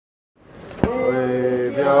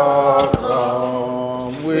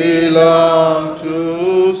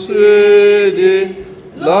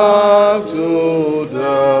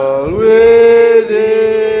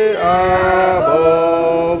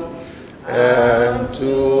and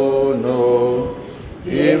to know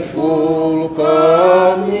in full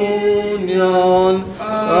communion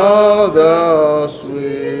of the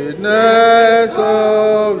sweetness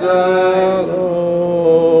of the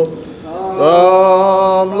Lord.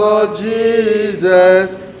 Come, Lord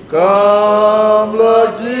Jesus, come,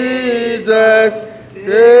 Lord Jesus,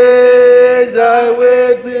 take thy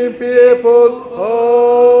waiting people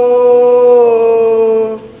home.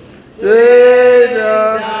 Take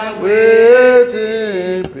thy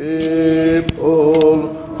waiting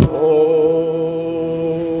people home.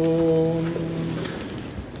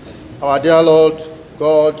 Our dear Lord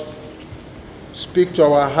God, speak to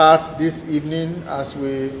our hearts this evening as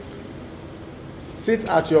we sit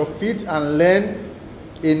at your feet and learn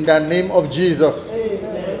in the name of Jesus.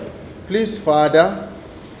 Amen. Please, Father,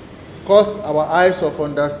 cause our eyes of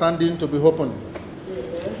understanding to be opened.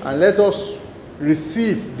 Amen. And let us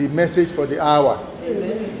receive the message for the hour.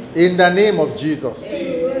 Amen. In the name of Jesus.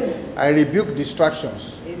 Amen. I rebuke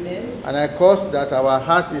distractions. Amen. And I cause that our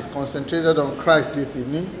heart is concentrated on Christ this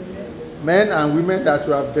evening. Men and women that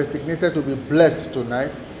you have designated to be blessed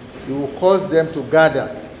tonight, you will cause them to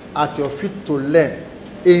gather at your feet to learn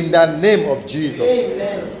in the name of Jesus.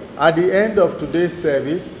 Amen. At the end of today's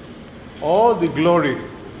service, all the glory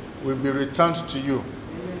will be returned to you.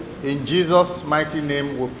 In Jesus' mighty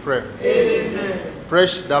name we pray. Amen.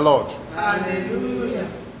 Praise the Lord. Hallelujah.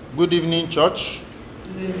 Good evening, church.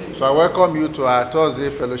 Amen. So I welcome you to our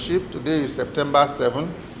Thursday fellowship. Today is September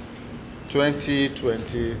 7,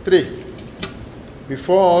 2023.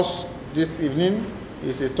 Before us this evening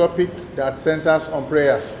is a topic that centers on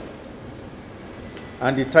prayers.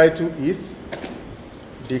 And the title is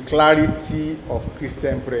The Clarity of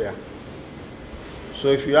Christian Prayer. So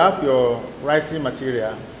if you have your writing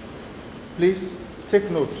material, please take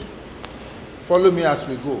note. Follow me as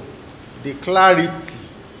we go. The clarity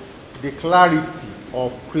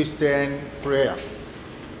of Christian prayer.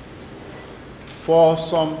 For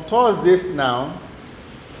some Thursdays now,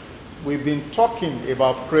 we've been talking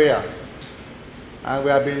about prayers, and we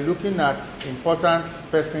have been looking at important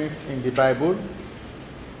persons in the Bible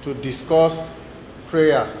to discuss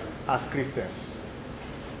prayers as Christians.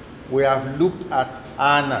 We have looked at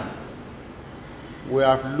Anna, we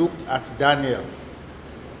have looked at Daniel,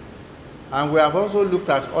 and we have also looked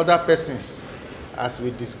at other persons as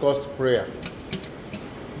we discussed prayer.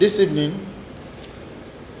 This evening,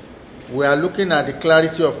 we are looking at the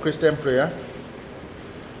clarity of Christian prayer.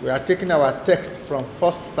 We are taking our text from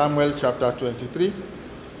 1 Samuel chapter 23,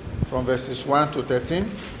 from verses 1 to 13,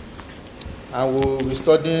 and we will be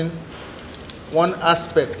studying one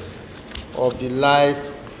aspect of the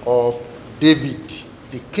life of David,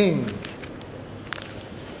 the king.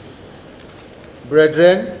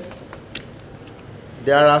 Brethren,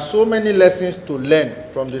 there are so many lessons to learn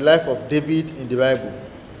from the life of David in the Bible.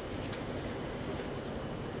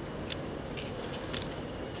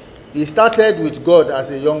 He started with God as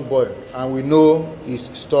a young boy, and we know his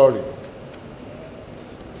story.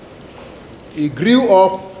 He grew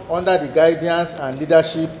up under the guidance and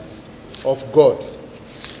leadership of God.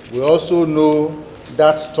 We also know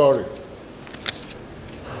that story.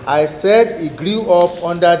 I said he grew up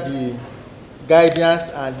under the guidance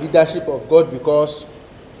and leadership of God because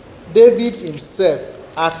David himself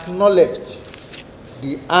acknowledged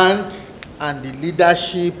the hand and the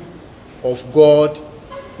leadership of God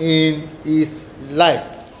in his life.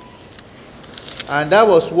 And that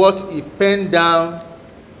was what he penned down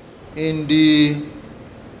in the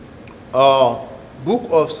book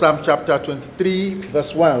of Psalm chapter 23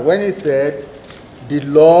 verse 1, when he said, "The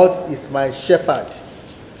Lord is my shepherd,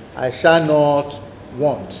 I shall not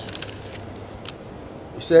want."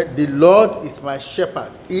 He said, "The Lord is my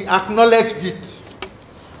shepherd." He acknowledged it,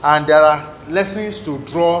 and there are lessons to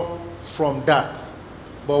draw from that.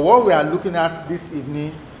 But what we are looking at this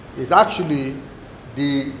evening is actually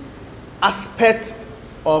the aspect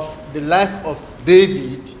of the life of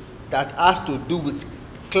David that has to do with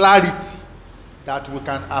clarity that we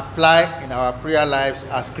can apply in our prayer lives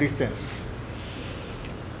as Christians.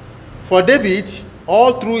 For David,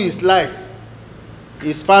 all through his life,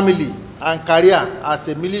 his family, and career as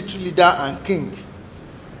a military leader and king,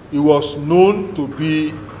 he was known to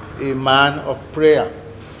be a man of prayer.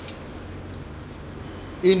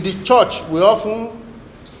 In the church, we often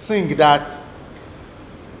sing that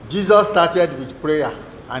Jesus started with prayer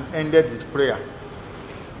and ended with prayer.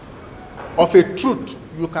 Of a truth,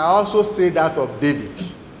 you can also say that of David.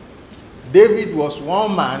 David was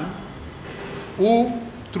one man who,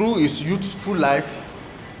 through his youthful life,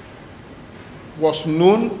 was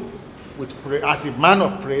known with prayer, as a man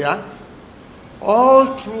of prayer,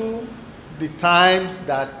 all through the times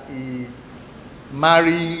that he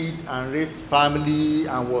married and raised family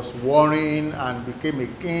and was warring and became a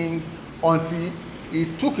king until he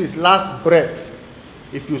took his last breath.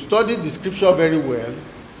 If you study the scripture very well,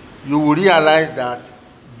 you will realize that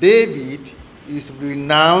David is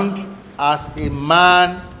renowned as a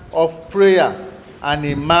man of prayer and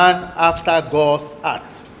a man after God's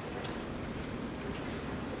heart.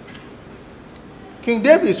 King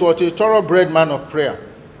David was a thoroughbred man of prayer.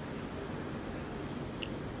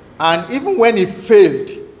 And even when he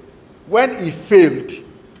failed,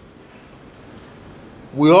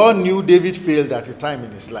 we all knew David failed at a time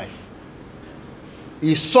in his life.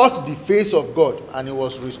 He sought the face of God and he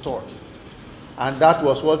was restored. And that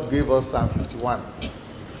was what gave us Psalm 51.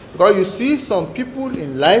 Because you see, some people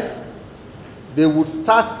in life, they would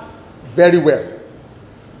start very well.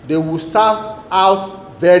 They would start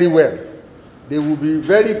out very well. They will be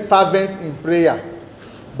very fervent in prayer.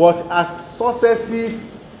 But as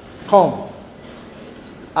successes come,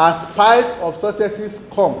 as piles of successes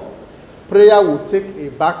come, prayer will take a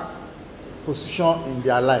back position in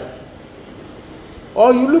their life.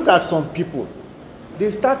 Or you look at some people,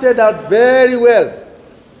 they started out very well.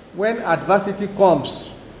 When adversity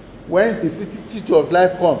comes, when vicissitudes of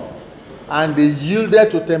life come, and they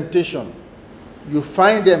yielded to temptation, you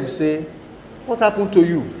find them say, what happened to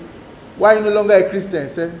you? Why are you no longer a Christian?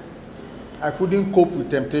 Say, I couldn't cope with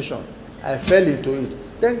temptation. I fell into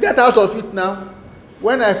it. Then get out of it now.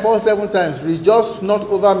 When I fall 7 times, rejoice not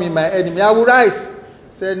over me, my enemy. I will rise.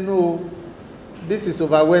 Say, no, this is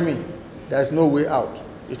overwhelming. There is no way out.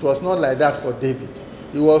 It was not like that for David.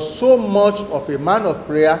 He was so much of a man of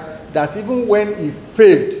prayer that even when he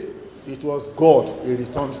failed, it was God he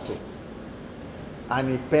returned to.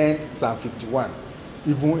 And he penned Psalm 51,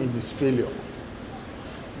 even in his failure.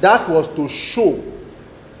 That was to show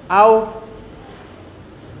how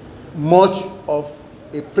much of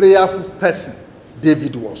a prayerful person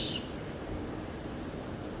David was.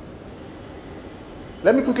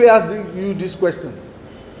 Let me quickly ask you this question.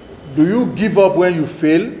 Do you give up when you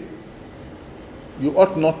fail? You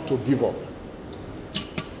ought not to give up.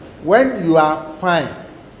 When you are fine,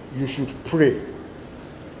 you should pray.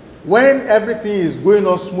 When everything is going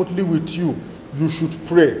on smoothly with you, you should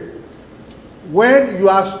pray. When you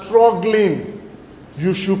are struggling,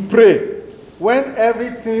 you should pray. When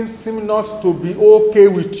everything seems not to be okay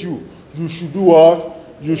with you, you should do what?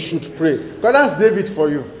 You should pray. Because that's David for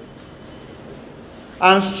you.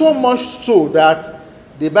 And so much so that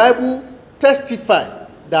the Bible testifies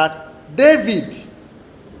that David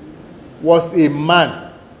was a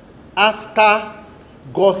man after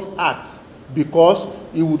God's heart, because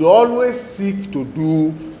he would always seek to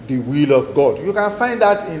do the will of God. You can find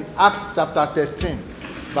that in Acts chapter 13,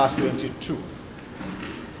 verse 22.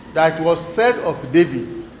 That it was said of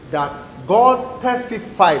David that God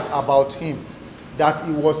testified about him that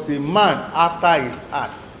he was a man after his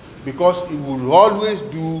heart, because he would always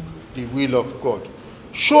do the will of God.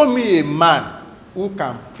 Show me a man who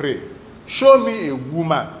can pray. Show me a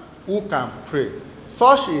woman who can pray.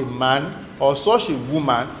 Such a man or such a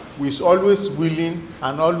woman who is always willing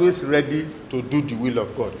and always ready to do the will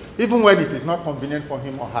of God, even when it is not convenient for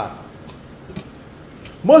him or her.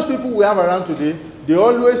 Most people we have around today, they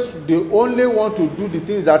only want to do the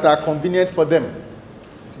things that are convenient for them.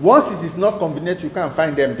 Once it is not convenient, you can't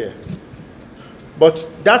find them there. But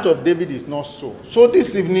that of David is not so. So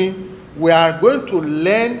this evening, we are going to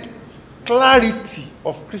learn clarity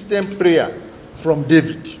of Christian prayer from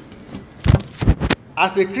David.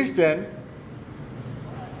 As a Christian,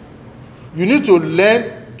 you need to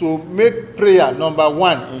learn to make prayer number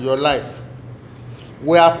one in your life.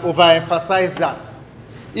 We have overemphasized that.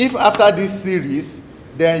 If after this series,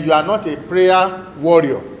 then you are not a prayer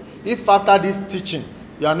warrior. If after this teaching,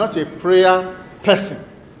 you are not a prayer person,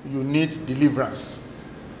 you need deliverance.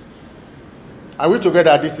 Are we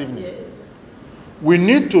together this evening? Yes. We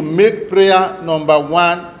need to make prayer number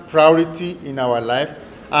one priority in our life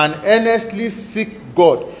and earnestly seek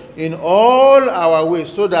God in all our ways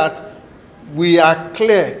so that we are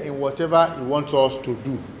clear in whatever He wants us to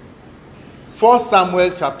do. 1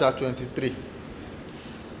 Samuel chapter 23.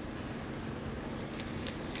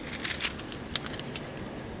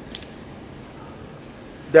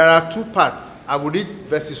 There are two parts. I will read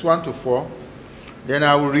verses 1 to 4. Then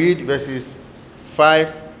I will read verses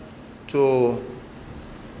 5 to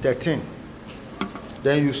 13.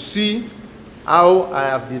 Then you see how I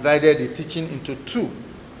have divided the teaching into two,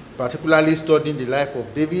 particularly studying the life of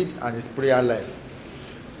David and his prayer life.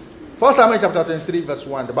 1 Samuel chapter 23 verse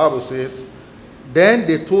 1, the Bible says, Then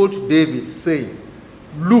they told David, saying,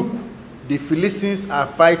 Look, the Philistines are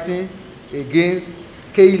fighting against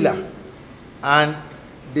Keilah, and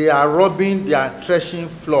they are rubbing their threshing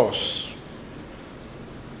floors.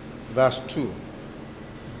 Verse 2.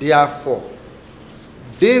 Therefore,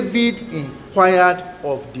 David inquired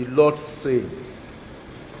of the Lord, saying,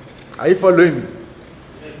 are you following me?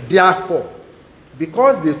 Yes. Therefore,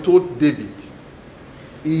 because they told David,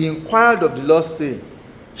 he inquired of the Lord, saying,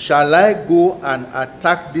 shall I go and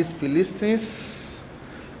attack these Philistines?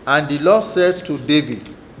 And the Lord said to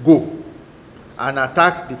David, go and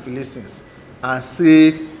attack the Philistines and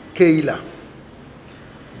save Keilah.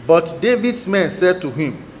 But David's men said to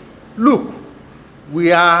him, look,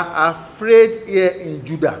 we are afraid here in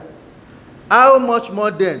Judah. How much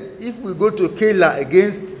more then if we go to Keilah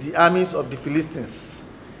against the armies of the Philistines?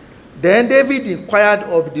 Then David inquired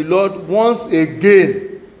of the Lord once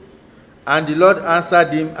again, and the Lord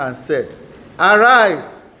answered him and said,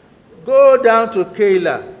 arise, go down to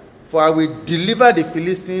Keilah, for I will deliver the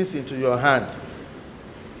Philistines into your hand.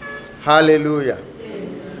 Hallelujah.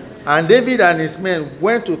 Amen. And David and his men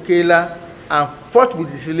went to Keilah and fought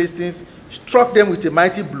with the Philistines, struck them with a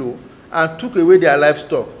mighty blow, and took away their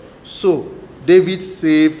livestock. So David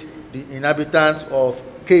saved the inhabitants of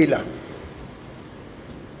Keilah.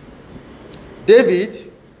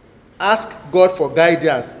 David asked God for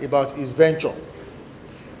guidance about his venture.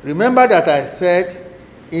 Remember that I said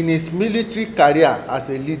in his military career as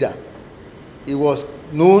a leader, he was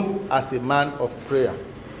known as a man of prayer.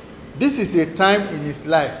 This is a time in his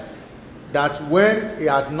life that when he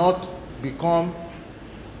had not become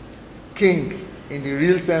king in the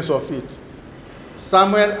real sense of it,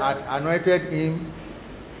 Samuel had anointed him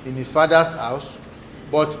in his father's house,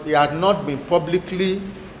 but he had not been publicly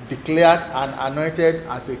declared and anointed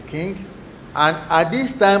as a king. And at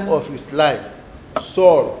this time of his life,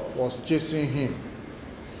 Saul was chasing him.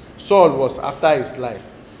 Saul was after his life.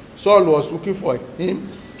 Saul was looking for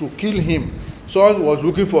him to kill him. Saul was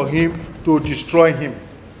looking for him to destroy him.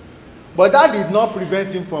 But that did not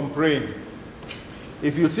prevent him from praying.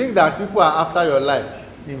 If you think that people are after your life,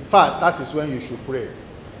 in fact, that is when you should pray.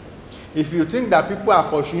 If you think that people are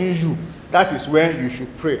pursuing you, that is when you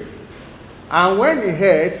should pray. And when he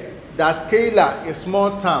heard that Keilah, a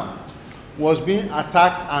small town, was being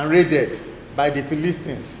attacked and raided by the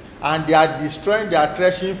Philistines, and they are destroying their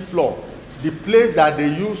threshing floor, the place that they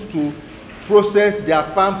used to process their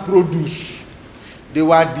farm produce, they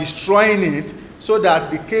were destroying it so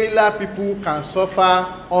that the Keilah people can suffer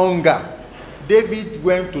hunger. David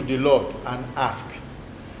went to the Lord and asked,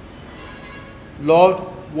 Lord,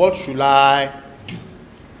 what should I do?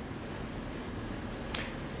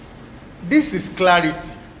 This is clarity.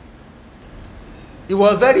 He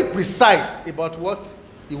was very precise about what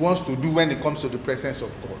he wants to do when it comes to the presence of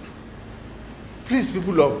God. Please,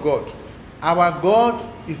 people of God, our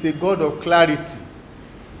God is a God of clarity.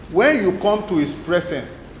 When you come to his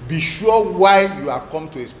presence, be sure why you have come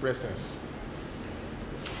to his presence.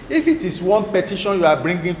 If it is one petition you are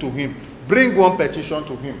bringing to him, bring one petition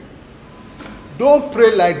to him. Don't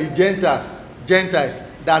pray like the Gentiles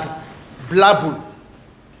that blabble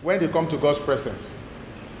when they come to God's presence.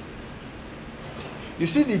 You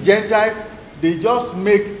see, the Gentiles, they just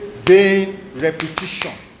make vain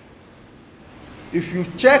repetition. If you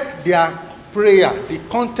check their prayer, the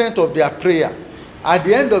content of their prayer, at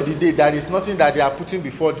the end of the day, there is nothing that they are putting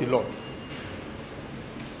before the Lord.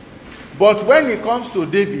 But when it comes to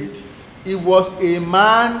David, he was a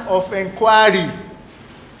man of inquiry.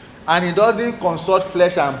 And he doesn't consult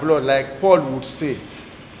flesh and blood like Paul would say.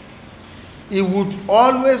 He would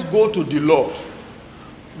always go to the Lord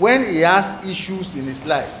when he has issues in his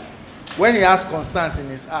life, when he has concerns in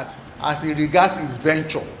his heart, as he regards his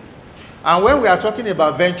venture. And when we are talking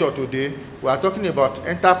about venture today, we are talking about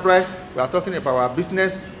enterprise, we are talking about our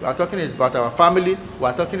business, we are talking about our family, we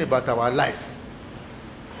are talking about our life.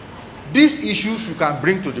 These issues you can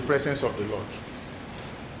bring to the presence of the Lord.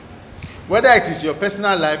 Whether it is your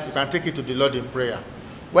personal life, you can take it to the Lord in prayer.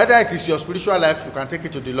 Whether it is your spiritual life, you can take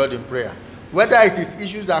it to the Lord in prayer. Whether it is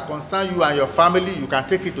issues that concern you and your family, you can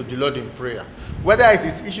take it to the Lord in prayer. Whether it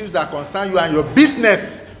is issues that concern you and your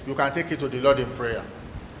business, you can take it to the Lord in prayer.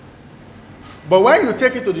 But when you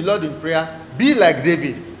take it to the Lord in prayer, be like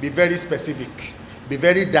David, be very specific, be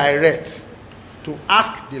very direct to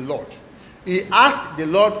ask the Lord. He asked the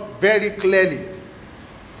Lord very clearly,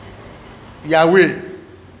 Yahweh,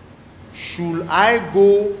 should I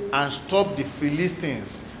go and stop the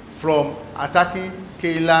Philistines from attacking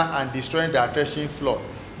Keilah and destroying their threshing floor?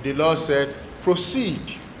 The Lord said, proceed.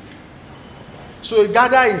 So he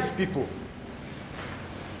gathered his people.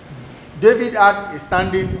 David had a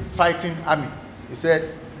standing fighting army. He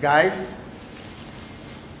said, guys,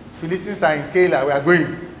 Philistines are in Keilah, we are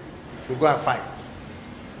going to go and fight.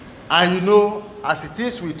 And you know, as it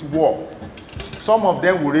is with war, some of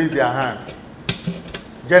them will raise their hand.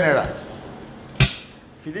 General,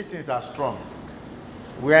 Philistines are strong.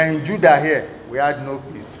 We are in Judah here. We had no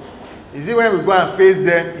peace. Is it when we go and face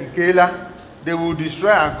them in Keilah, they will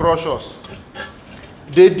destroy and crush us?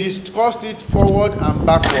 They discussed it forward and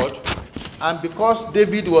backward. And because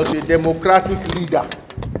David was a democratic leader,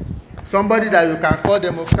 somebody that you can call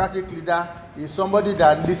democratic leader is somebody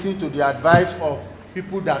that listens to the advice of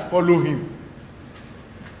people that follow him.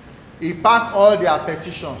 He packed all their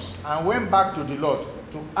petitions and went back to the Lord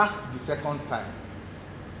to ask the second time.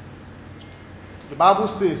 The Bible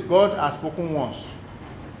says God has spoken once.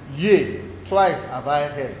 Yea, twice have I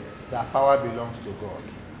heard that power belongs to God.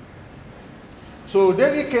 So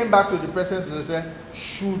David came back to the presence and said,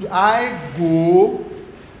 should I go?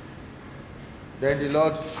 Then the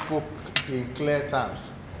Lord spoke in clear terms.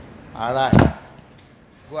 Arise,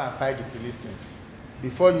 go and fight the Philistines.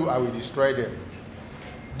 Before you, I will destroy them.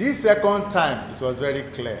 This second time, it was very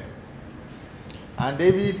clear. And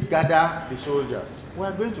David gathered the soldiers. We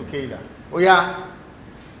are going to Keilah. Oh yeah.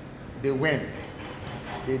 They went.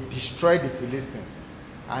 They destroyed the Philistines.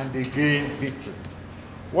 And they gained victory.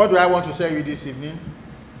 What do I want to tell you this evening?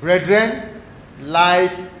 Brethren,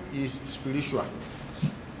 life is spiritual.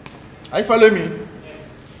 Are you following me?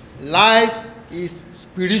 Life is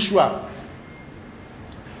spiritual.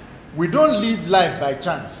 We don't live life by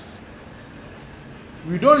chance.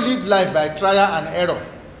 We don't live life by trial and error.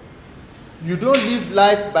 You don't live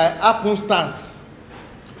life by happenstance,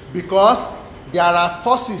 because there are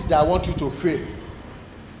forces that want you to fail.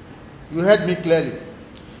 You heard me clearly.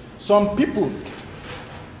 Some people,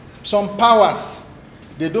 some powers,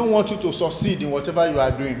 they don't want you to succeed in whatever you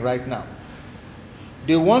are doing right now.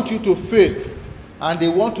 They want you to fail, and they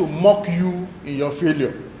want to mock you in your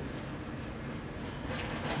failure.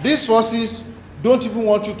 These forces don't even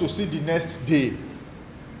want you to see the next day.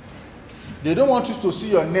 They don't want you to see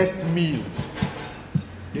your next meal.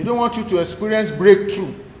 They don't want you to experience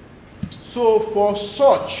breakthrough. So for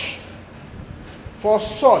such,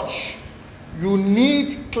 you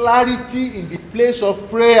need clarity in the place of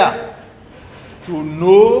prayer to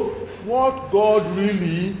know what God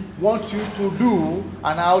really wants you to do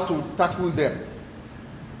and how to tackle them.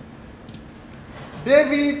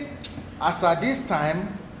 David, as at this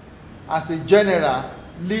time, as a general,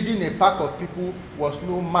 leading a pack of people, was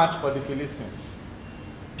no match for the Philistines.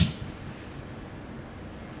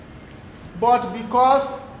 But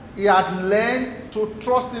because he had learned to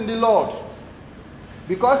trust in the Lord,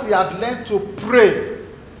 because he had learned to pray,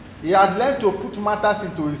 he had learned to put matters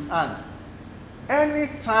into his hand,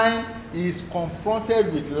 anytime he is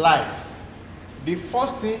confronted with life, the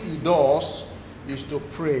first thing he does is to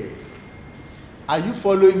pray. Are you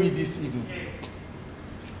following me this evening?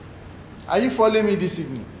 Are you following me this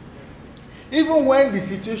evening? Even when the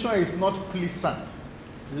situation is not pleasant,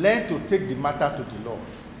 learn to take the matter to the Lord.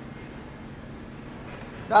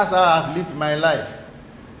 That's how I've lived my life.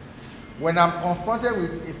 When I'm confronted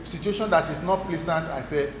with a situation that is not pleasant, I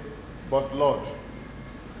say, but Lord,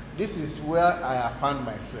 this is where I have found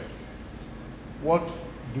myself. What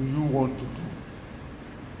do you want to do?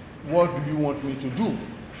 What do you want me to do?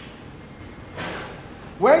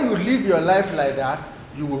 When you live your life like that,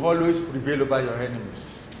 you will always prevail over your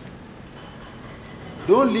enemies.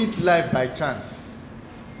 Don't live life by chance.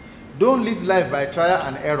 Don't live life by trial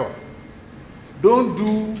and error. Don't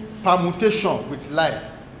do permutation with life.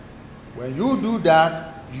 When you do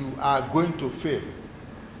that, you are going to fail.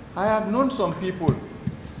 I have known some people,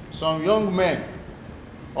 some young men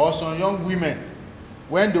or some young women,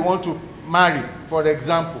 when they want to marry, for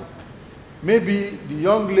example, maybe the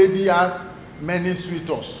young lady has many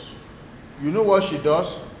suitors. You know what she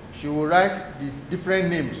does? She will write the different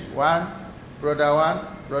names.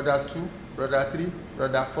 Brother 2, brother 3,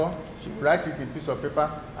 brother 4. She will write it in a piece of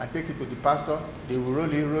paper and take it to the pastor. They will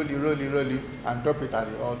roll it, and drop it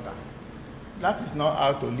at the altar. That is not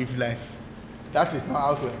how to live life. That is not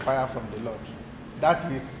how to inquire from the Lord.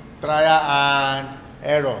 That is trial and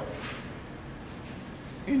error.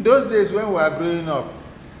 In those days when we were growing up,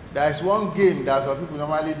 there is one game that some people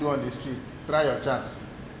normally do on the street. Try your chance.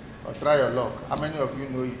 Or try your luck. How many of you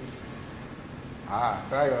know it?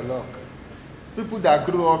 Try your luck. People that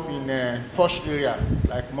grew up in a posh area,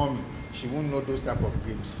 like mommy, she won't know those type of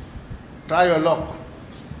games. Try your luck.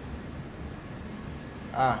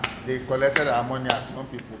 They collected our money as young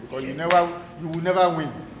people because you will never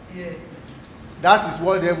win. Yes. That is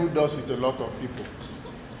what the devil does with a lot of people.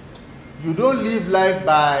 You don't live life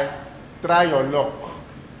by try your luck.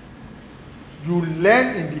 You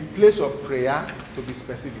learn in the place of prayer to be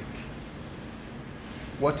specific.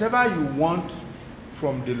 Whatever you want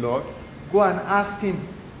from the Lord, go and ask him.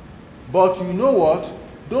 But you know what?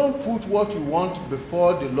 Don't put what you want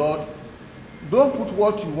before the Lord. Don't put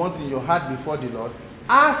what you want in your heart before the Lord.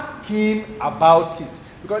 Ask him about it.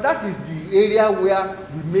 Because that is the area where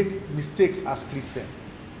we make mistakes as Christians.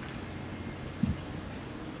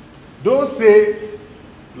 Don't say,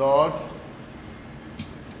 Lord,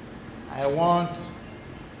 I want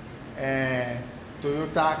a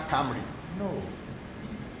Toyota Camry. No.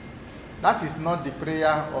 That is not the prayer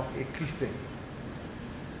of a Christian.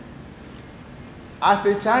 As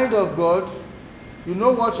a child of God, you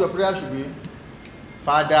know what your prayer should be?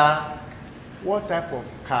 Father, what type of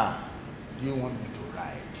car do you want me to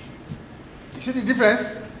ride? You see the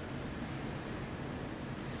difference?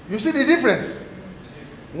 You see the difference?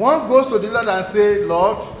 One goes to the Lord and say,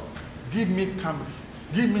 Lord, give me Camry.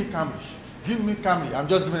 Give me Camry. Give me Camry. I'm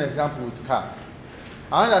just giving an example with car.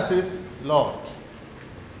 Another says, Lord,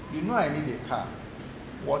 you know I need a car.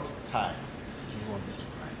 What type do you want me to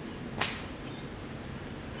ride?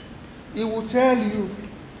 He will tell you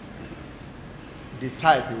the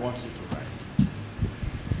type he wants you to ride.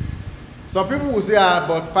 Some people will say,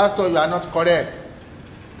 but Pastor, you are not correct.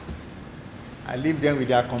 I leave them with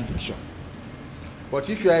their conviction. But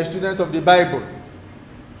if you are a student of the Bible,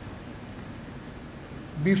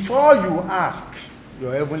 before you ask,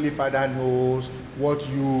 your Heavenly Father knows what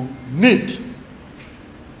you need.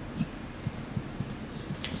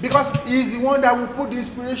 Because He is the one that will put the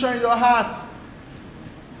inspiration in your heart.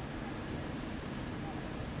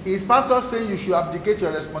 Is Pastor saying you should abdicate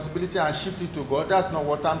your responsibility and shift it to God? That's not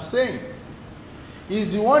what I'm saying. He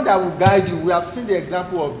is the one that will guide you. We have seen the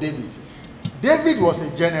example of David. David was a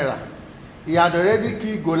general. He had already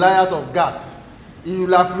killed Goliath of Gath. He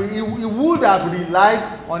would have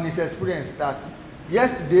relied on his experience that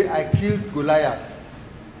yesterday I killed Goliath,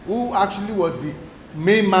 who actually was the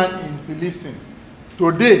main man in Philistine.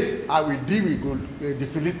 Today I will deal with the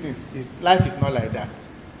Philistines. Life is not like that.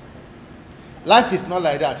 Life is not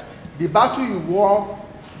like that. The battle you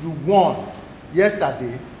won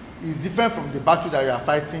yesterday is different from the battle that you are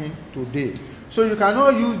fighting today. So you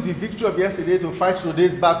cannot use the victory of yesterday to fight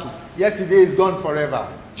today's battle. Yesterday is gone forever.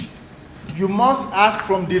 You must ask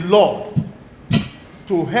from the Lord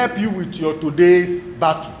to help you with your today's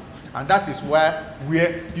battle. And that is where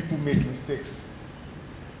people make mistakes.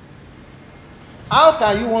 How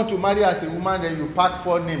can you want to marry as a woman and you pack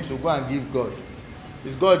 4 names to go and give God?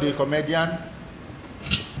 Is God a comedian?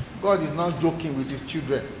 God is not joking with his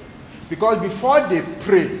children. Because before they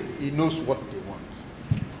pray, he knows what they want.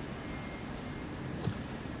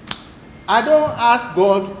 I don't ask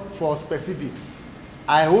God for specifics.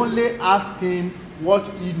 I only ask him what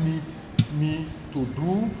he needs me to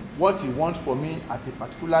do, what he wants for me at a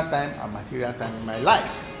particular time and material time in my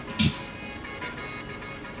life.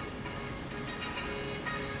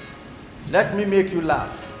 Let me make you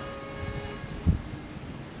laugh.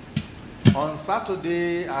 On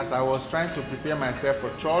Saturday, as I was trying to prepare myself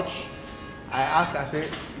for church, I said,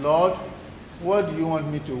 Lord, what do you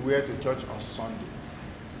want me to wear to church on Sunday?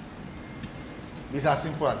 It's as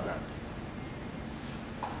simple as that.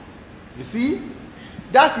 You see,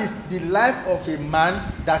 that is the life of a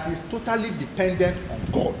man that is totally dependent on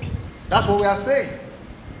God. That's what we are saying.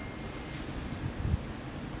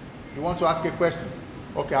 You want to ask a question?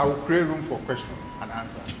 Okay, I will create room for question and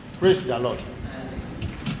answer. Praise the Lord.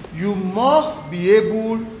 You must be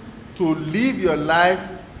able to live your life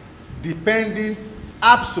depending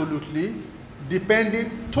absolutely,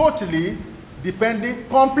 depending totally, depending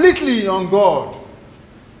completely on God.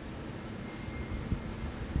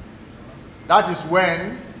 That is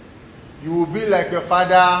when you will be like your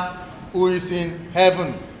Father who is in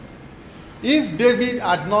heaven. If David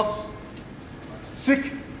had not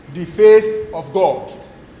seek the face of God,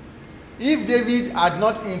 if David had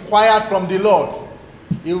not inquired from the Lord,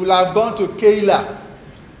 he would have gone to Keilah.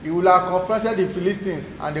 He would have confronted the Philistines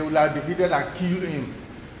and they would have defeated and killed him.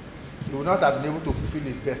 He would not have been able to fulfill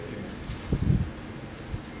his destiny.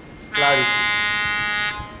 Clarity.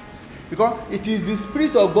 Because it is the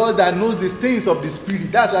Spirit of God that knows the things of the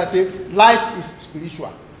Spirit. That's why I say life is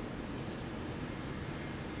spiritual.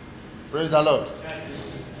 Praise the Lord.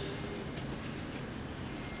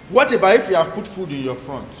 What about if you have put food in your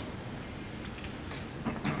front?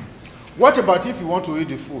 What about if you want to eat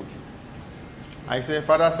the food? I say,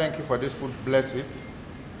 Father, thank you for this food. Bless it.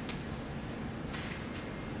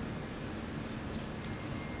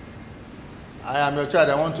 I am your child.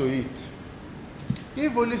 I want to eat.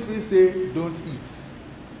 If Holy Spirit say, don't eat.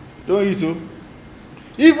 Don't eat. Oh.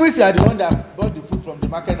 Even if you are the one that bought the food from the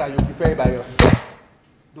market and you prepare it by yourself,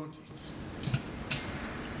 don't eat.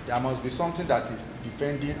 There must be something that is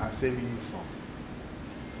defending and saving you from.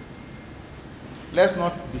 let's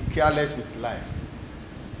not be careless with life.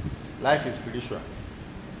 Life is spiritual.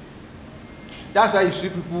 That's why you see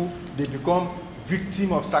people, they become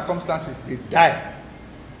victim of circumstances. They die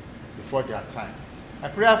before their time. My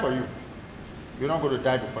prayer for you, you're not going to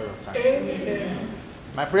die before your time. Amen.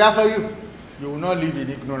 My prayer for you, you will not live in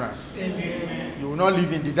ignorance. Amen. You will not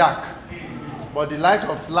live in the dark. But the light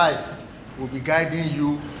of life will be guiding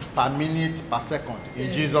you per minute, per second.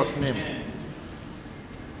 In Jesus' name.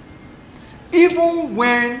 Even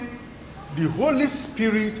when the Holy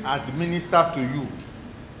Spirit administers to you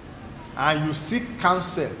and you seek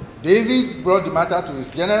counsel, David brought the matter to his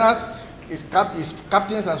generals, his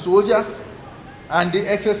captains and soldiers, and they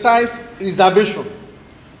exercise reservation.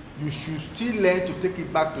 You should still learn to take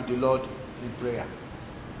it back to the Lord in prayer.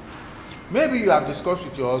 Maybe you have discussed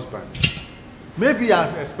with your husband. Maybe he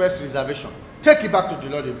has expressed reservation. Take it back to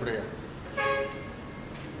the Lord in prayer.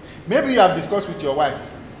 Maybe you have discussed with your wife.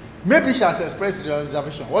 Maybe she has expressed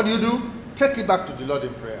reservation. What do? Take it back to the Lord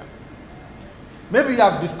in prayer. Maybe you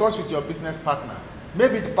have discussed with your business partner.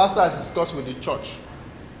 Maybe the pastor has discussed with the church.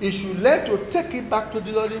 You should learn to take it back to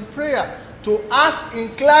the Lord in prayer. To ask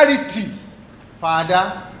in clarity,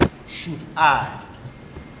 Father, should I?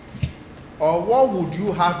 Or what would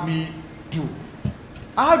you have me do?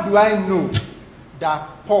 How do I know that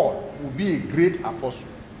Paul will be a great apostle?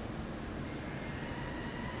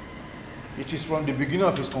 It is from the beginning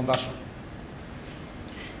of his conversion.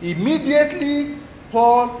 Immediately,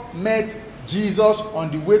 Paul met Jesus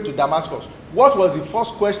on the way to Damascus. What was the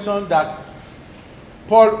first question that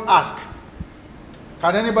Paul asked?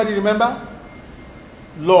 Can anybody remember?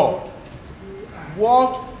 Lord,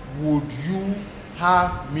 what would you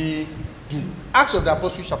have me do? Acts of the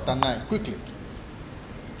Apostles chapter 9, quickly.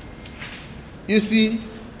 You see,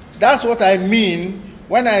 that's what I mean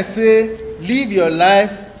when I say live your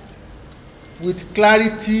life with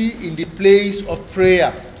clarity in the place of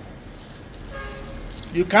prayer.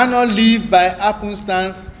 You cannot live by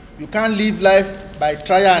happenstance. You can't live life by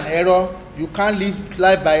trial and error. You can't live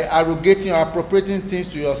life by arrogating or appropriating things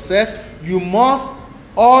to yourself. You must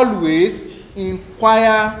always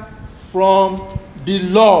inquire from the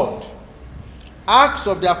Lord. Acts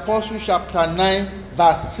of the Apostles chapter 9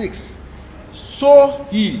 verse 6. So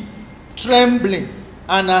he, trembling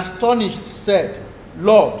and astonished, said,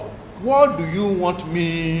 Lord, what do you want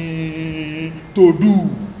me to do?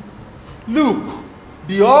 Look,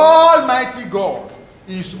 the Almighty God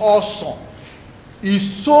is awesome.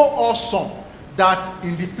 Is so awesome that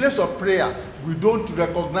in the place of prayer, we don't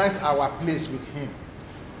recognize our place with him.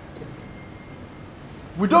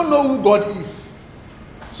 We don't know who God is.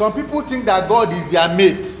 Some people think that God is their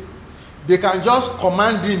mate. They can just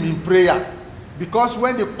command him in prayer. Because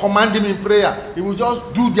when they command him in prayer, he will just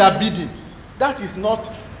do their bidding. That is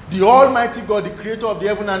not the Almighty God, the creator of the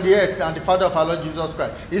heaven and the earth, and the Father of our Lord Jesus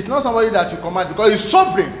Christ. It's not somebody that you command because he's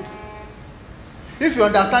sovereign. If you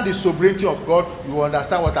understand the sovereignty of God, you will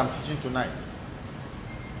understand what I'm teaching tonight.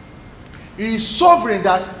 He is sovereign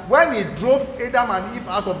that when he drove Adam and Eve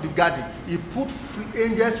out of the garden, he put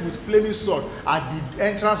angels with flaming sword at the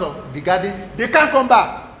entrance of the garden. They can't come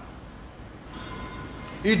back.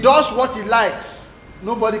 He does what he likes.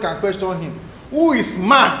 Nobody can question him. Who is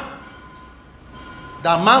man?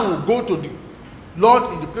 That man will go to the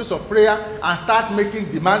Lord in the place of prayer and start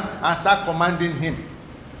making demands and start commanding him.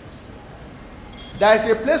 There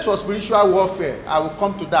is a place for spiritual warfare. I will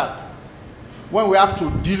come to that. When we have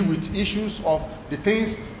to deal with issues of the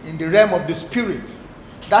things in the realm of the spirit,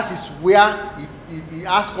 that is where he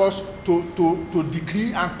asks us to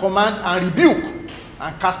decree and command and rebuke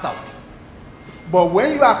and cast out. But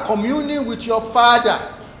when you are communing with your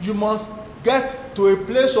Father, you must get to a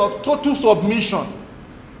place of total submission.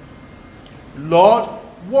 Lord,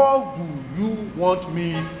 what do you want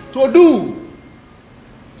me to do?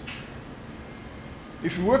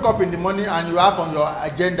 If you wake up in the morning and you have on your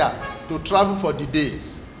agenda to travel for the day,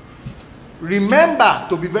 remember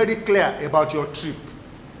to be very clear about your trip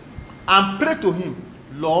and pray to him,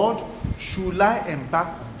 Lord, should I embark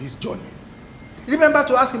on this journey? Remember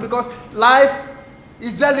to ask him, because life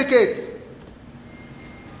is delicate.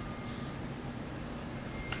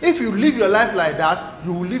 If you live your life like that,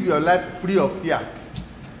 you will live your life free of fear.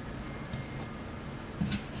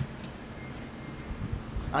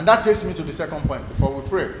 And that takes me to the second point before we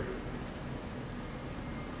pray.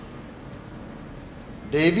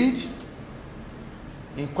 David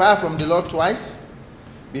inquired from the Lord twice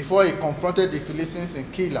before he confronted the Philistines in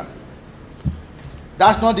Keilah.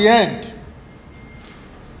 That's not the end.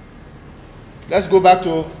 Let's go back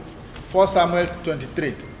to 1 Samuel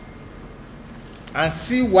 23 and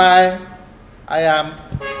see why I am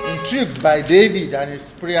intrigued by David and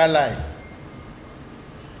his prayer life.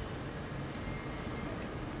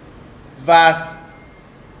 verse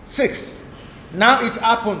 6. Now it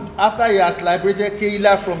happened after he has liberated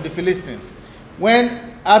Keilah from the Philistines,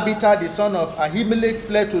 when Abiathar the son of Ahimelech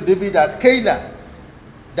fled to David at Keilah,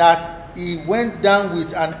 that he went down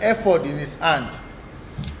with an ephod in his hand.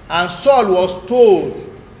 And Saul was told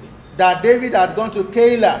that David had gone to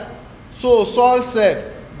Keilah. So Saul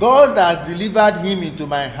said, God has delivered him into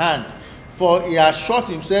my hand, for he has shut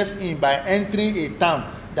himself in by entering a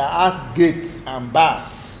town that has gates and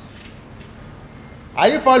bars. Are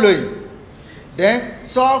you following? Then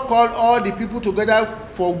Saul called all the people together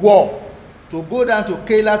for war, to go down to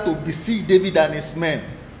Keilah to besiege David and his men.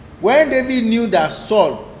 When David knew that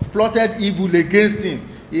Saul plotted evil against him,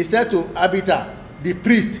 he said to Abiathar the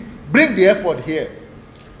priest, bring the ephod here.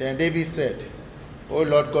 Then David said, O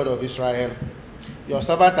Lord God of Israel, your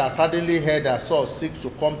servant has suddenly heard that Saul seeks to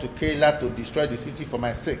come to Keilah to destroy the city for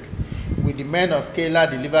my sake. Will the men of Keilah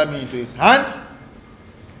deliver me into his hand?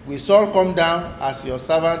 Will Saul come down as your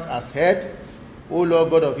servant has heard? O Lord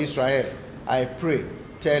God of Israel, I pray,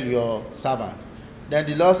 tell your servant. Then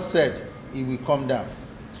the Lord said, he will come down.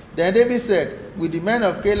 Then David said, will the men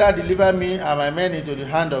of Keilah deliver me and my men into the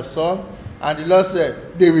hand of Saul? And the Lord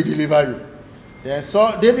said, they will deliver you. Then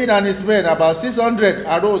David and his men, about 600,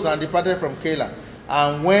 arose and departed from Keilah,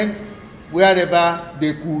 and went wherever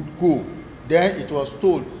they could go. Then it was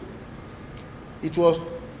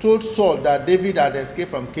told Saul that David had escaped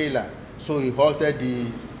from Keilah, so he halted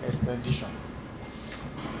the expedition.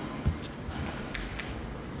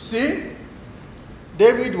 See,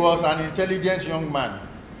 David was an intelligent young man,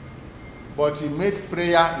 but he made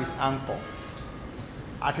prayer his anchor.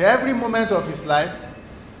 At every moment of his life,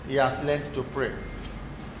 he has learned to pray.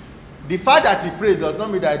 The fact that he prays does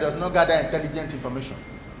not mean that he does not gather intelligent information,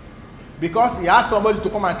 because he had somebody to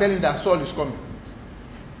come and tell him that Saul is coming.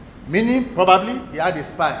 Meaning, probably, he had a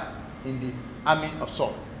spy in the army of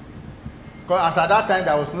Saul. Because as at that time,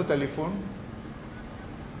 there was no telephone,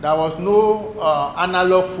 there was no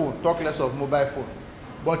analog phone, talk less of mobile phone.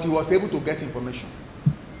 But he was able to get information.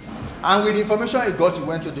 And with the information he got, he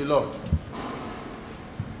went to the Lord.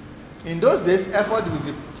 In those days, ephod was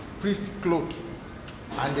the priest's cloth,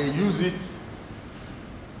 and they used it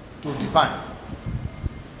to divine.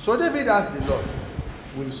 So David asked the Lord,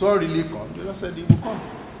 will Saul really come? The Lord said he will come.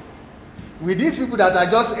 With these people that I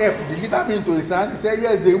just helped deliver me into his hand, he said,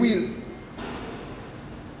 yes, they will.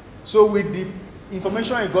 So with the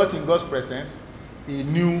information he got in God's presence, he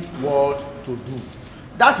knew what to do.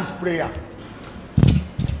 That is prayer.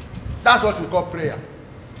 That's what we call prayer.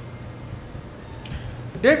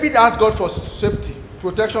 David asked God for safety,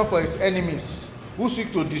 protection for his enemies who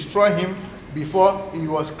seek to destroy him before he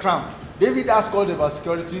was crowned. David asked God about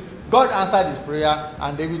security. God answered his prayer,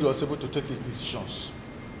 and David was able to take his decisions.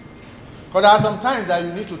 Because there are some times that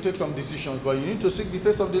you need to take some decisions, but you need to seek the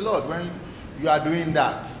face of the Lord when you are doing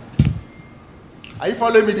that. Are you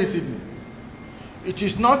following me this evening? It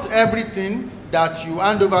is not everything that you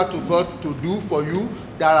hand over to God to do for you.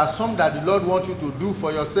 There are some that the Lord wants you to do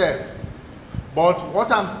for yourself. But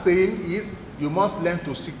what I'm saying is, you must learn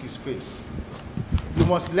to seek his face. You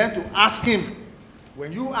must learn to ask him.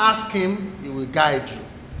 When you ask him, he will guide you.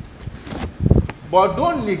 But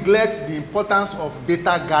don't neglect the importance of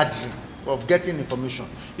data gathering, of getting information.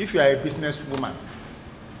 If you are a businesswoman,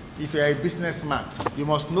 if you are a businessman, you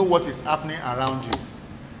must know what is happening around you.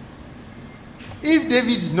 If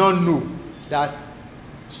David did not know that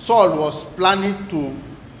Saul was planning to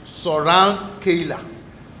surround Keilah,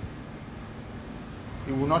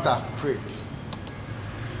 he would not have prayed.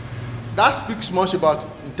 That speaks much about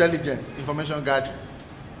intelligence, information gathering.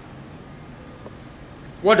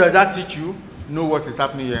 What does that teach you? Know what is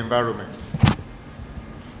happening in your environment.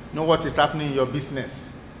 Know what is happening in your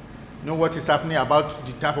business. Know what is happening about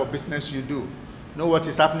the type of business you do. Know what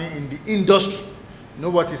is happening in the industry. Know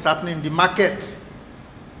what is happening in the market.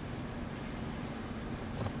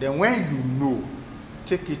 Then when you know,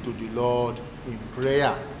 take it to the Lord in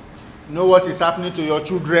prayer. Know what is happening to your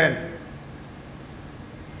children.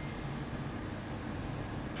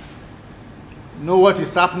 Know what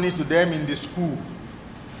is happening to them in the school.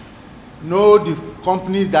 Know the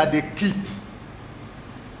companies that they keep.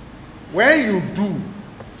 When you do,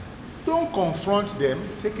 don't confront them.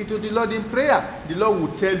 Take it to the Lord in prayer. The Lord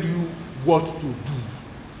will tell you what to do.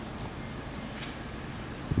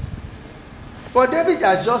 But David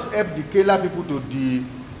has just helped the Keilah people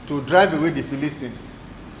to drive away the Philistines.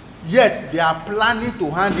 Yet they are planning to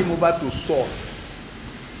hand him over to Saul.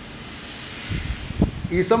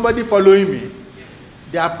 Is somebody following me?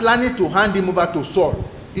 They are planning to hand him over to Saul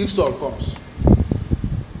if Saul comes.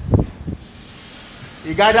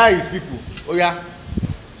 He gathered his people. Oh yeah,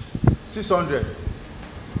 600.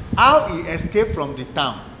 How he escaped from the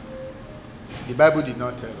town, the Bible did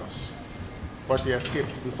not tell us. But he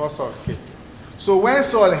escaped before Saul came. So when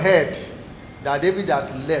Saul heard that David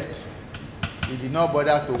had left, he did not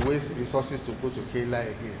bother to waste resources to go to Keilah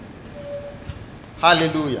again.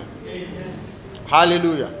 Hallelujah. Amen.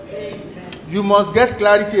 Hallelujah. Amen. You must get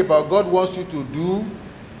clarity about God wants you to do,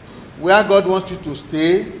 where God wants you to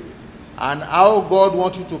stay, and how God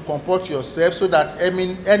wants you to comport yourself so that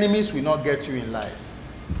enemies will not get you in life.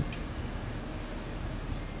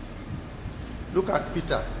 Look at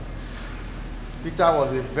Peter. Peter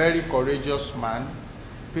was a very courageous man.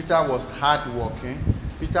 Peter was hardworking.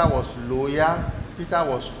 Peter was loyal. Peter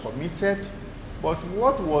was committed. But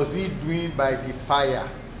what was he doing by the fire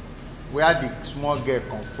where the small girl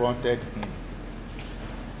confronted him?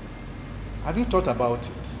 Have you thought about it?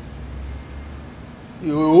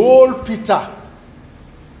 The whole Peter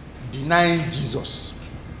denying Jesus.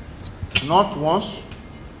 Not once,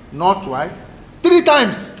 not twice, 3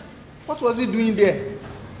 times. What was he doing there?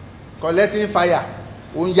 Collecting fire.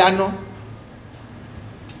 Onyano.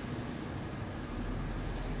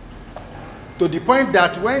 To the point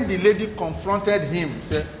that when the lady confronted him,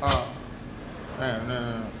 said, no.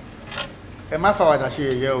 Emma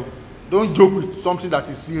Fawada, don't joke with something that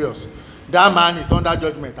is serious. That man is under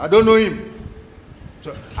judgment. I don't know him.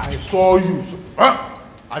 So I saw you. So,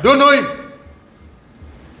 I don't know him.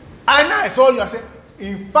 I saw you. I said,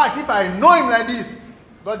 in fact, if I know him like this,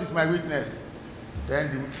 God is my witness.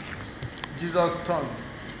 Then Jesus turned.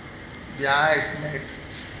 Their eyes met.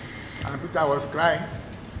 And Peter was crying.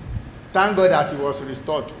 Thank God that he was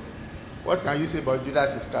restored. What can you say about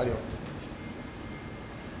Judas Iscariot?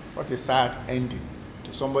 What a sad ending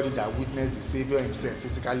to somebody that witnessed the Savior himself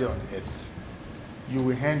physically on earth. You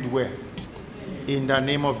will end well. In the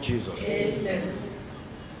name of Jesus. Amen.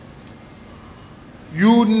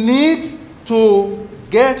 You need to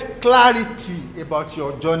get clarity about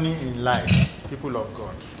your journey in life, people of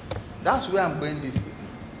God. That's where I'm going this evening.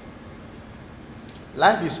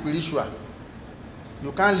 Life is spiritual.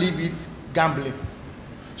 You can't leave it gambling.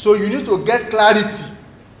 So you need to get clarity.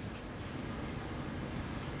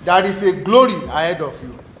 There is a glory ahead of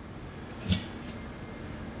you.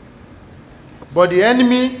 But the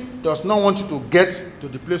enemy does not want you to get to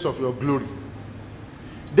the place of your glory.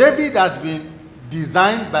 David has been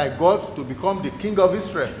designed by God to become the king of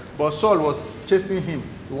Israel, but Saul was chasing him.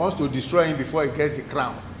 He wants to destroy him before he gets the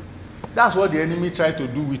crown. That's what the enemy tried to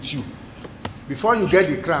do with you. Before you get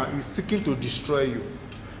the crown, he's seeking to destroy you.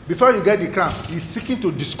 Before you get the crown, he's seeking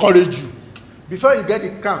to discourage you. Before you get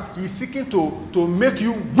the crown, he's seeking to make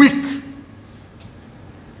you weak.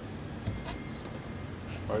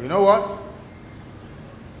 But you know what?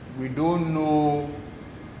 We don't know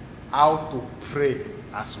how to pray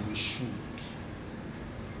as we should.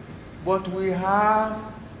 But we have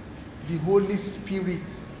the Holy Spirit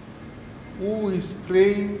who is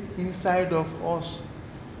praying inside of us,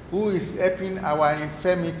 who is helping our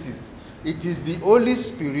infirmities. It is the Holy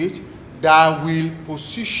Spirit that will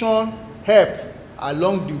position help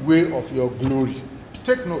along the way of your glory.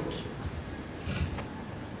 Take note.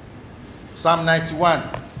 Psalm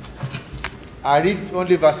 91. I read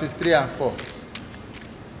only verses 3 and 4.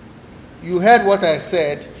 You heard what I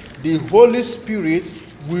said. The Holy Spirit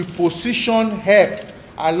will position help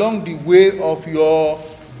along the way of your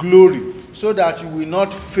glory, so that you will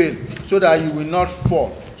not fail, so that you will not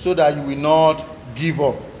fall, so that you will not give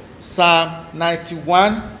up. Psalm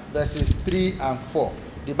 91 verses 3 and 4.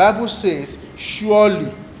 The Bible says,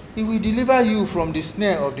 surely he will deliver you from the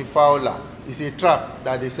snare of the fowler. It's a trap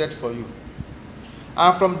that they set for you.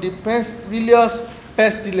 And from the perilous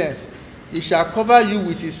pestilence, he shall cover you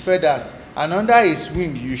with his feathers, and under his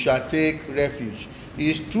wing you shall take refuge.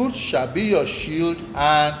 His truth shall be your shield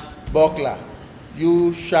and buckler.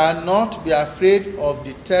 You shall not be afraid of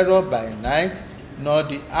the terror by night, nor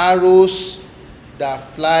the arrows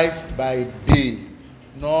that flies by day,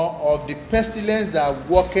 nor of the pestilence that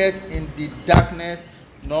walketh in the darkness,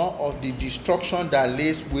 nor of the destruction that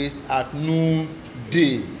lays waste at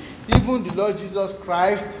noonday. Even the Lord Jesus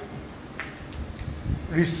Christ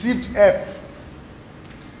received help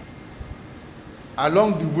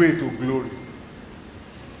along the way to glory.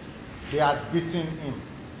 They had beaten him.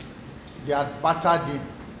 They had battered him.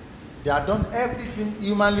 They had done everything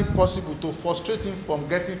humanly possible to frustrate him from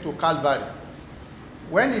getting to Calvary.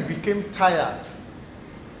 When he became tired,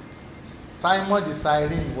 Simon the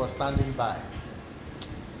Cyrene was standing by.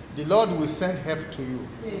 The Lord will send help to you.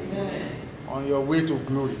 Amen. On your way to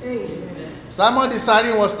glory. Amen. Simon the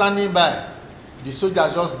Cyrene was standing by. The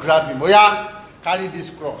soldier just grabbed him. Oh yeah, carry this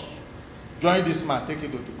cross. Join this man, take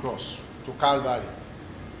it to the cross, to Calvary.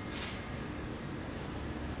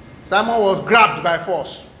 Simon was grabbed by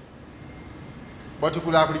force, but he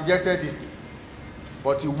could have rejected it.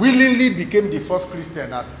 But he willingly became the first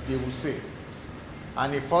Christian, as they would say,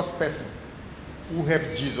 and the first person who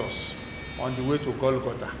helped Jesus on the way to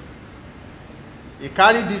Golgotha. He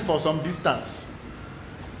carried it for some distance.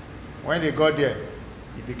 When they got there,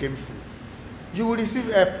 he became full. You will receive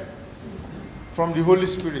help from the Holy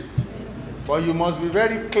Spirit, but you must be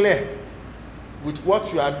very clear with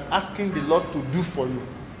what you are asking the Lord to do for you.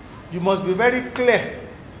 You must be very clear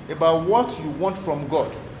about what you want from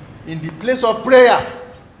God in the place of prayer.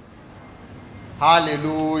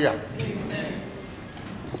 Hallelujah. Amen.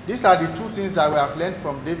 These are the two things that we have learned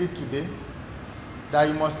from David today, that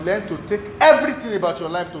you must learn to take everything about your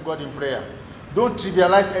life to God in prayer. Don't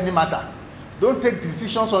trivialize any matter. Don't take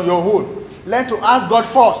decisions on your own. Learn to ask God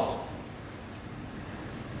first.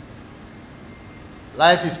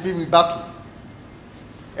 Life is filled with battle.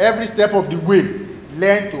 Every step of the way,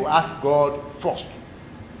 learn to ask God first.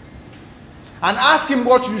 And ask him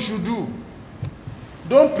what you should do.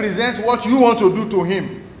 Don't present what you want to do to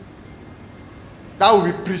him. That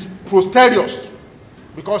will be preposterous,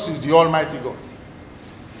 because he's the Almighty God.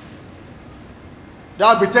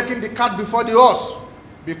 That will be taking the cat before the horse,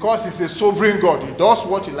 because he's a sovereign God. He does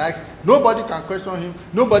what he likes. Nobody can question him.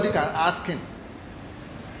 Nobody can ask him.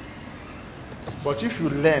 But if you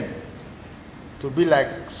learn to be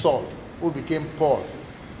like Saul, who became Paul,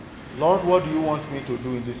 Lord, what do you want me to do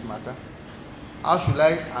in this matter? How should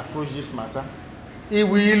I approach this matter? It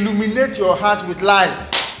will illuminate your heart with light.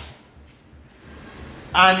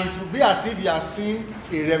 And it will be as if you are seeing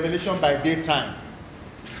a revelation by daytime.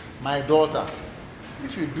 My daughter,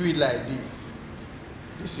 if you do it like this,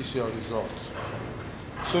 this is your result.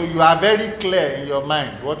 So you are very clear in your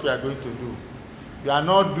mind what you are going to do. You are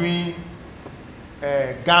not doing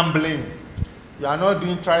gambling. You are not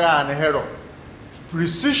doing trial and error.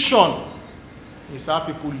 Precision is how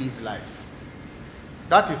people live life.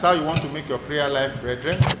 That is how you want to make your prayer life,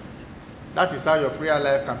 brethren. That is how your prayer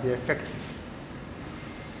life can be effective.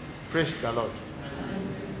 Praise the Lord.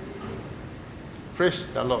 Praise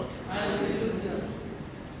the Lord. Hallelujah.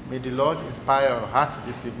 May the Lord inspire your heart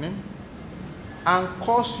this evening and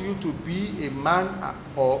cause you to be a man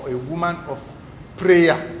or a woman of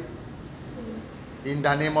prayer in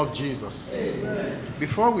the name of Jesus. Amen.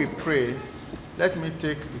 Before we pray, let me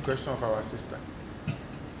take the question of our sister.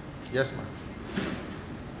 Yes, ma'am.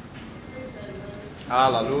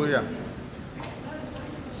 Hallelujah.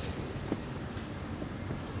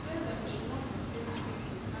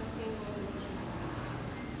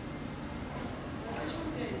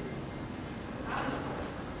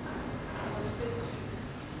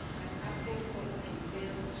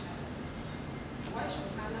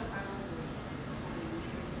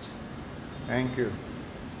 Thank you.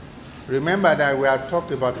 Remember that we have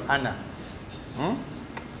talked about Anna.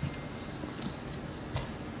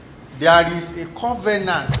 There is a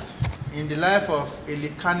covenant in the life of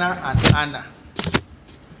Elkanah and Anna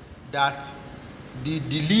that the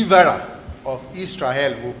deliverer of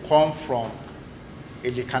Israel will come from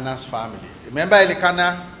Elkanah's family. Remember,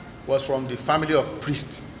 Elkanah was from the family of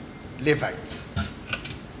priests, Levites.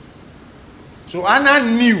 So Anna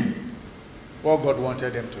knew what God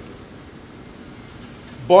wanted them to do.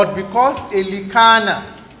 But because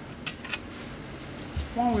Elkanah,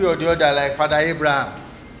 one way or the other, like Father Abraham,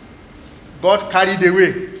 got carried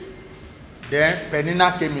away, then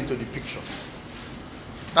Peninnah came into the picture.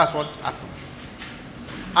 That's what happened.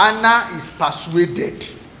 Anna is persuaded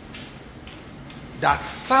that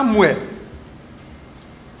Samuel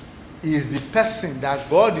is the person that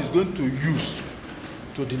God is going to use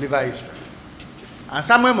to deliver Israel. And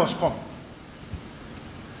Samuel must come.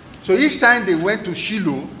 So each time they went to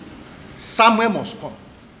Shiloh, Samuel must come.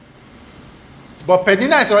 But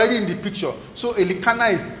Peninnah is already in the picture. So Elkanah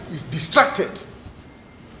is distracted.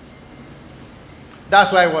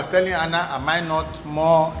 That's why he was telling Anna, am I not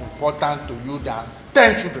more important to you than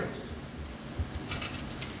 10 children?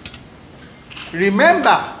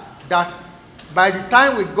 Remember that by the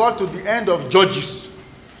time we got to the end of Judges,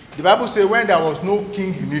 the Bible says when there was no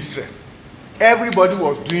king in Israel, everybody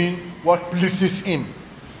was doing what pleases him.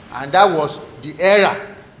 And that was the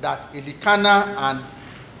era that Elkanah and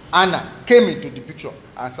Anna came into the picture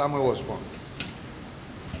and Samuel was born.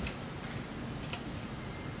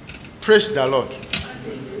 Praise the Lord.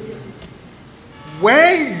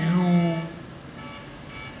 When you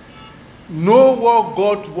know what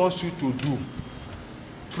God wants you to do,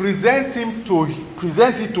 present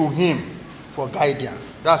it to him for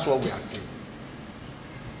guidance. That's what we are saying.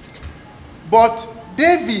 But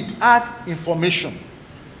David had information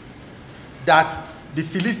that the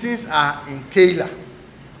Philistines are in Keilah.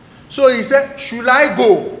 So he said, should I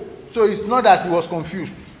go? So it's not that he was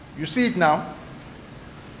confused. You see it now?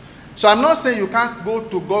 So I'm not saying you can't go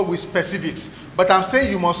to God with specifics, but I'm saying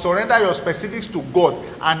you must surrender your specifics to God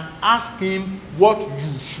and ask him what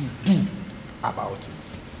you should do about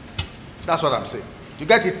it. That's what I'm saying. You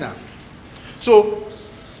get it now? So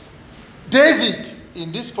David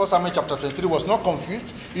in this 1 Samuel chapter 23 was not confused.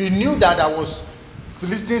 He knew that there was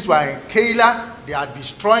Philistines were in Keilah. They are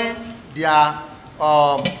destroying their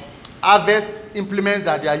harvest implements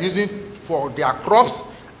that they are using for their crops,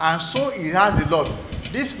 and so he has the Lord.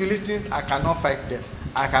 These Philistines, I cannot fight them.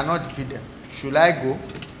 I cannot defeat them. Should I go?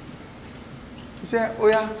 He said, oh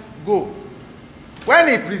yeah, go. When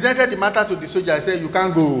he presented the matter to the soldier, he said, you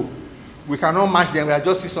can't go. We cannot match them. We are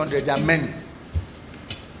just 600. There are many.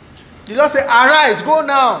 The Lord said, arise, go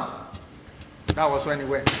now. That was when he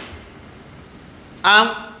went.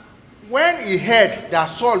 And when he heard that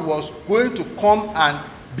Saul was going to come and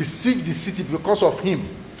besiege the city because of him,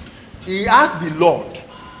 he asked the Lord,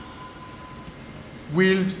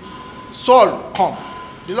 will Saul come?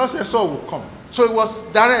 The Lord said Saul will come. So it was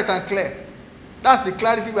direct and clear. That's the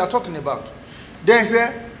clarity we are talking about. Then he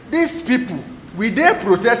said, these people, will they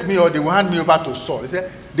protect me or they will hand me over to Saul? He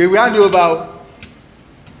said, they will hand you over.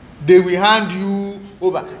 They will hand you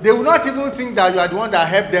over. They will not even think that you are the one that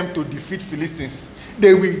helped them to defeat Philistines.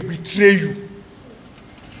 They will betray you.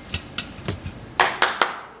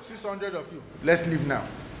 600 of you. Let's leave now.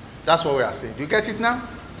 That's what we are saying. Do you get it now?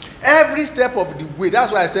 Every step of the way.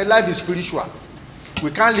 That's why I said life is spiritual.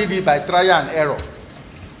 We can't live it by trial and error.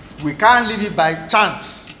 We can't live it by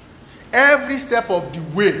chance. Every step of the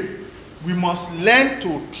way, we must learn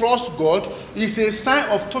to trust God. It's a sign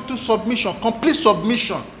of total submission, complete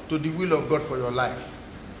submission to the will of God for your life.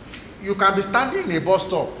 You can be standing in a bus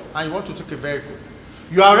stop and you want to take a vehicle.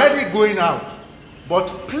 You are already going out.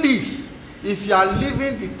 But please, if you are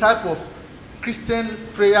living the type of Christian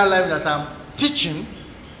prayer life that I'm teaching,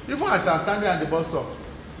 even as I'm standing at the bus stop,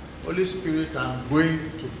 Holy Spirit, I'm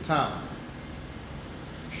going to town.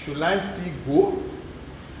 Should I still go?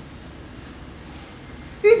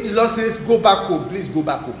 If the Lord says go back home, please go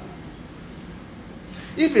back home.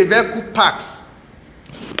 If a vehicle parks,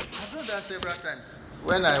 I've done that several times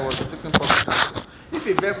when I was taking public transport. If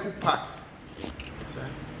a vehicle parks,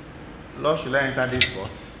 Lord, should I enter this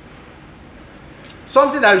bus?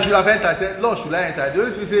 Something that you should have entered, say, Lord, should I enter? The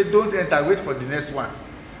Holy Spirit say, don't enter, wait for the next one.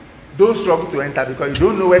 Don't struggle to enter because you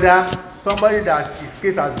don't know whether somebody that his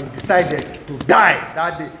case has been decided to die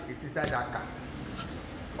that day is inside that car.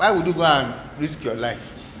 Why would you go and risk your life?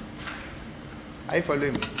 Are you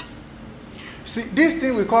following me? See, this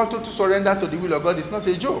thing we call total surrender to the will of God is not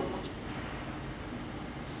a joke.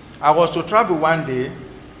 I was to travel one day.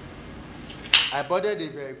 I boarded a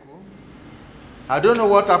vehicle. I don't know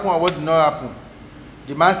what happened or what did not happen.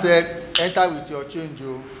 The man said, enter with your change.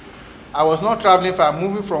 I was not traveling far,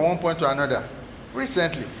 moving from one point to another.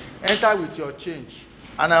 Recently, enter with your change.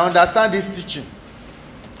 And I understand this teaching.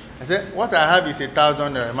 I said, what I have is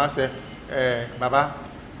 1,000 naira. The man said, Baba,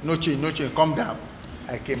 no change, come down.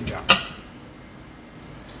 I came down.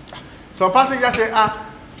 Some passengers say,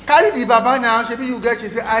 carry the Baba now, maybe you get. She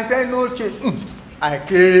said, I said, no change. I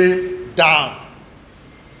came down.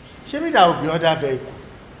 Maybe that will be other vehicle.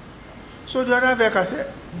 So the other vehicle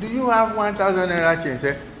said, do you have 1,000 naira change? He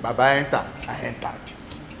said, Baba, enter. I entered.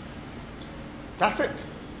 That's it.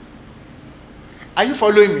 Are you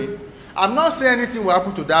following me? I'm not saying anything will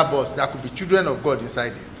happen to that bus. There could be children of God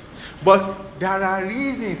inside it. But there are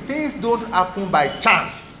reasons. Things don't happen by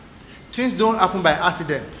chance. Things don't happen by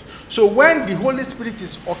accident. So when the Holy Spirit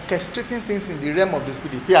is orchestrating things in the realm of the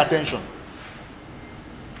Spirit, pay attention.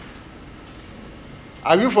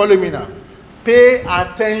 Are you following me now? Pay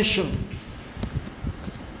attention.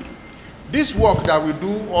 This work that we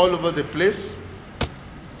do all over the place,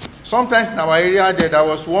 sometimes in our area there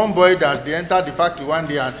was one boy that they entered the factory one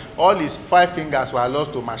day and all his 5 fingers were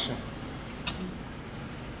lost to machine.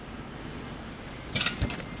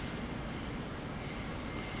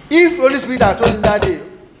 If Holy Spirit had told him that day,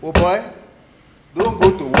 oh boy, don't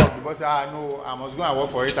go to work because no, I must go and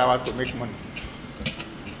work for 8 hours to make money.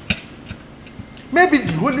 Maybe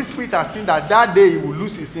the Holy Spirit has seen that that day he will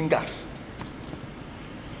lose his fingers.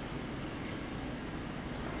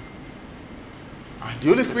 And the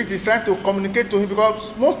Holy Spirit is trying to communicate to him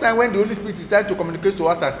because most time when the Holy Spirit is trying to communicate to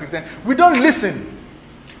us as Christians, we don't listen.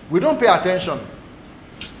 We don't pay attention.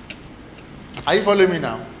 Are you following me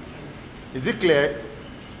now? Is it clear?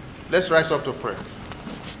 Let's rise up to pray.